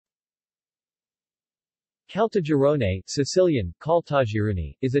Caltagirone, Sicilian,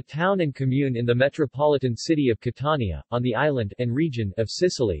 Caltagirone, is a town and commune in the metropolitan city of Catania, on the island and region of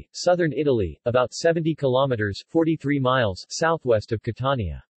Sicily, southern Italy, about 70 kilometers 43 miles southwest of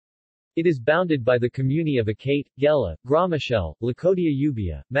Catania. It is bounded by the comuni of Acate, Gela, Gramacel, Lacodia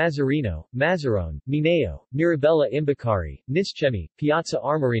Ubia, Mazzarino, Mazzarone, Mineo, Mirabella Imbacari, Niscemi, Piazza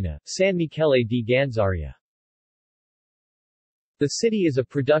Armerina, San Michele di Ganzaria. The city is a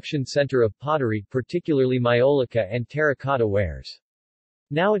production center of pottery, particularly maiolica and terracotta wares.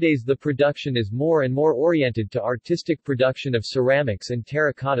 Nowadays the production is more and more oriented to artistic production of ceramics and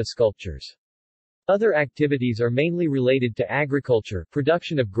terracotta sculptures. Other activities are mainly related to agriculture,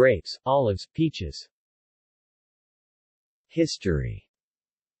 production of grapes, olives, peaches. History.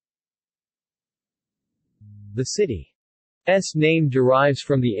 The city's name derives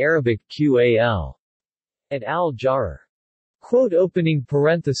from the Arabic Qal and al-Jarar. Quote opening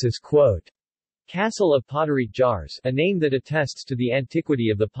parenthesis quote. Castle of Pottery Jars, a name that attests to the antiquity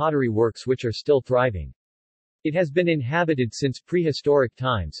of the pottery works which are still thriving. It has been inhabited since prehistoric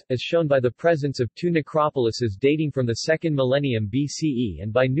times, as shown by the presence of two necropolises dating from the 2nd millennium BCE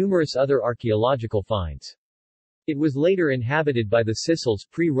and by numerous other archaeological finds. It was later inhabited by the Sicels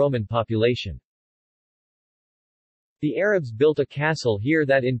pre-Roman population. The Arabs built a castle here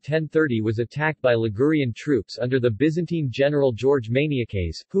that in 1030 was attacked by Ligurian troops under the Byzantine general George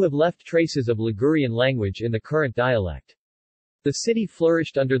Maniakes, who have left traces of Ligurian language in the current dialect. The city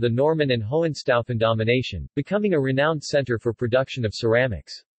flourished under the Norman and Hohenstaufen domination, becoming a renowned center for production of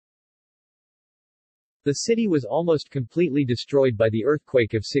ceramics. The city was almost completely destroyed by the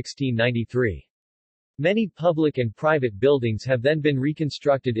earthquake of 1693. Many public and private buildings have then been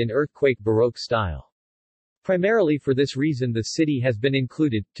reconstructed in earthquake Baroque style. Primarily for this reason the city has been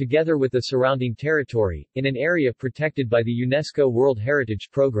included, together with the surrounding territory, in an area protected by the UNESCO World Heritage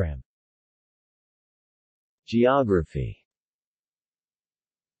Program. Geography.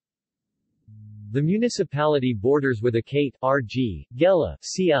 The municipality borders with Acate, RG, Gela,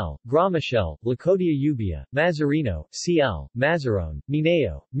 CL, Gramacel, Lacodia Ubia, Mazzarino, CL, Mazzarone,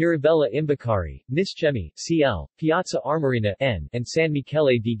 Mineo, Mirabella Imbacari, Niscemi, CL, Piazza Armerina, N, and San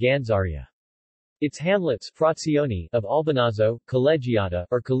Michele di Ganzaria. Its hamlets frazioni of Albinazzo, Collegiata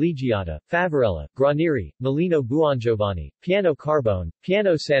or Collegiata, Favorella, Granieri, Molino Buongiovanni, Piano Carbone,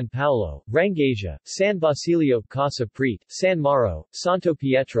 Piano San Paolo, Rangasia, San Basilio, Casa Prete, San Mauro, Santo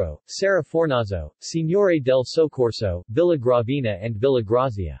Pietro, Serra Fornazo, Signore del Soccorso, Villa Gravina and Villa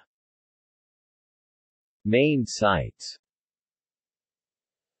Grazia. Main sites.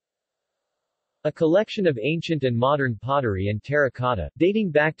 A collection of ancient and modern pottery and terracotta,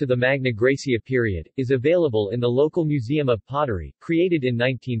 dating back to the Magna Graecia period, is available in the local Museum of Pottery, created in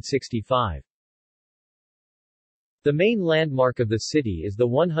 1965. The main landmark of the city is the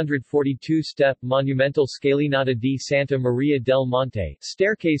 142-step monumental Scalinata di Santa Maria del Monte,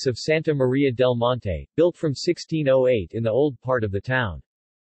 staircase of Santa Maria del Monte, built from 1608 in the old part of the town.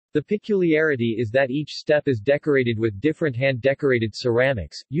 The peculiarity is that each step is decorated with different hand-decorated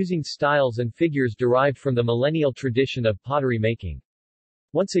ceramics, using styles and figures derived from the millennial tradition of pottery making.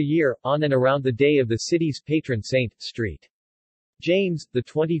 Once a year, on and around the day of the city's patron saint, St. James, the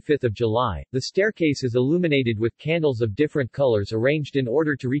 25th of July, the staircase is illuminated with candles of different colors arranged in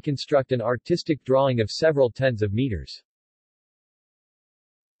order to reconstruct an artistic drawing of several tens of meters.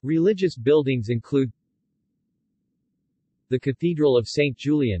 Religious buildings include the Cathedral of St.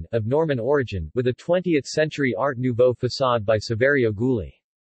 Julian, of Norman origin, with a 20th-century Art Nouveau facade by Saverio Gulli.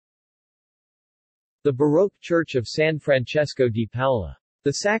 The Baroque Church of San Francesco di Paola.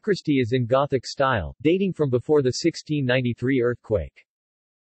 The sacristy is in Gothic style, dating from before the 1693 earthquake.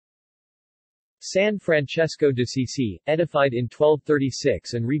 San Francesco d'Assisi, edified in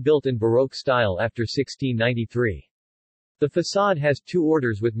 1236 and rebuilt in Baroque style after 1693. The facade has two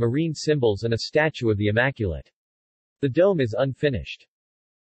orders with marine symbols and a statue of the Immaculate. The dome is unfinished.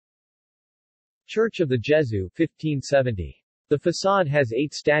 Church of the Gesù, 1570. The facade has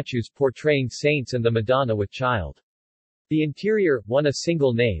 8 statues portraying saints and the Madonna with Child. The interior, one a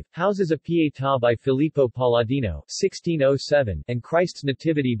single nave, houses a Pietà by Filippo Palladino, 1607, and Christ's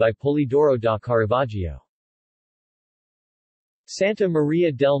Nativity by Polidoro da Caravaggio. Santa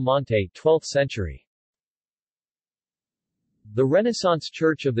Maria del Monte, 12th century. The Renaissance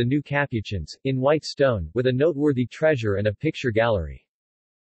Church of the New Capuchins, in white stone, with a noteworthy treasure and a picture gallery.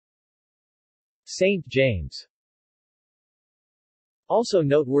 St. James. Also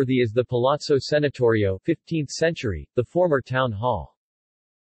noteworthy is the Palazzo Senatorio, 15th century, the former town hall.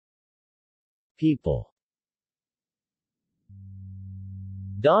 People.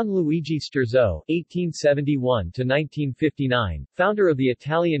 Don Luigi Sturzo, 1871–1959, founder of the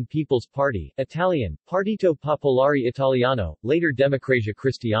Italian People's Party, Italian, Partito Popolare Italiano, later Democrazia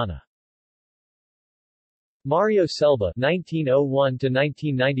Cristiana. Mario Selva,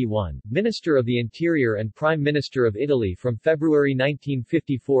 1901–1991, Minister of the Interior and Prime Minister of Italy from February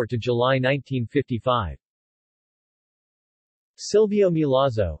 1954 to July 1955. Silvio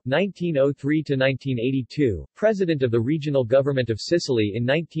Milazzo, 1903–1982, President of the Regional Government of Sicily in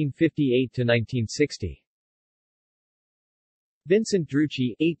 1958–1960. Vincent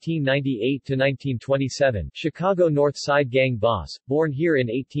Drucci, 1898–1927, Chicago North Side Gang boss, born here in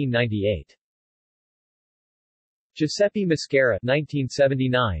 1898. Giuseppe Mascara,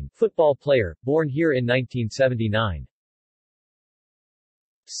 1979, football player, born here in 1979.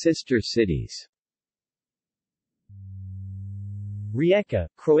 Sister cities: Rijeka,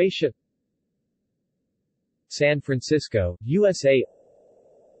 Croatia, San Francisco, USA,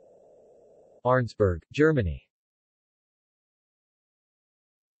 Arnsberg, Germany.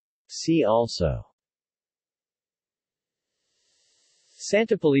 See also: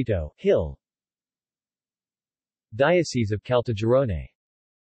 Sant'Ippolito, Hill, Diocese of Caltagirone.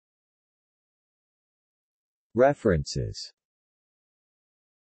 References.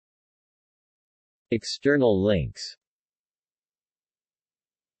 External links.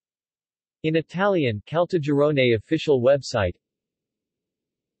 In Italian, Caltagirone official website.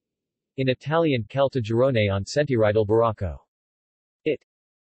 In Italian, Caltagirone on Sentiero del Barocco.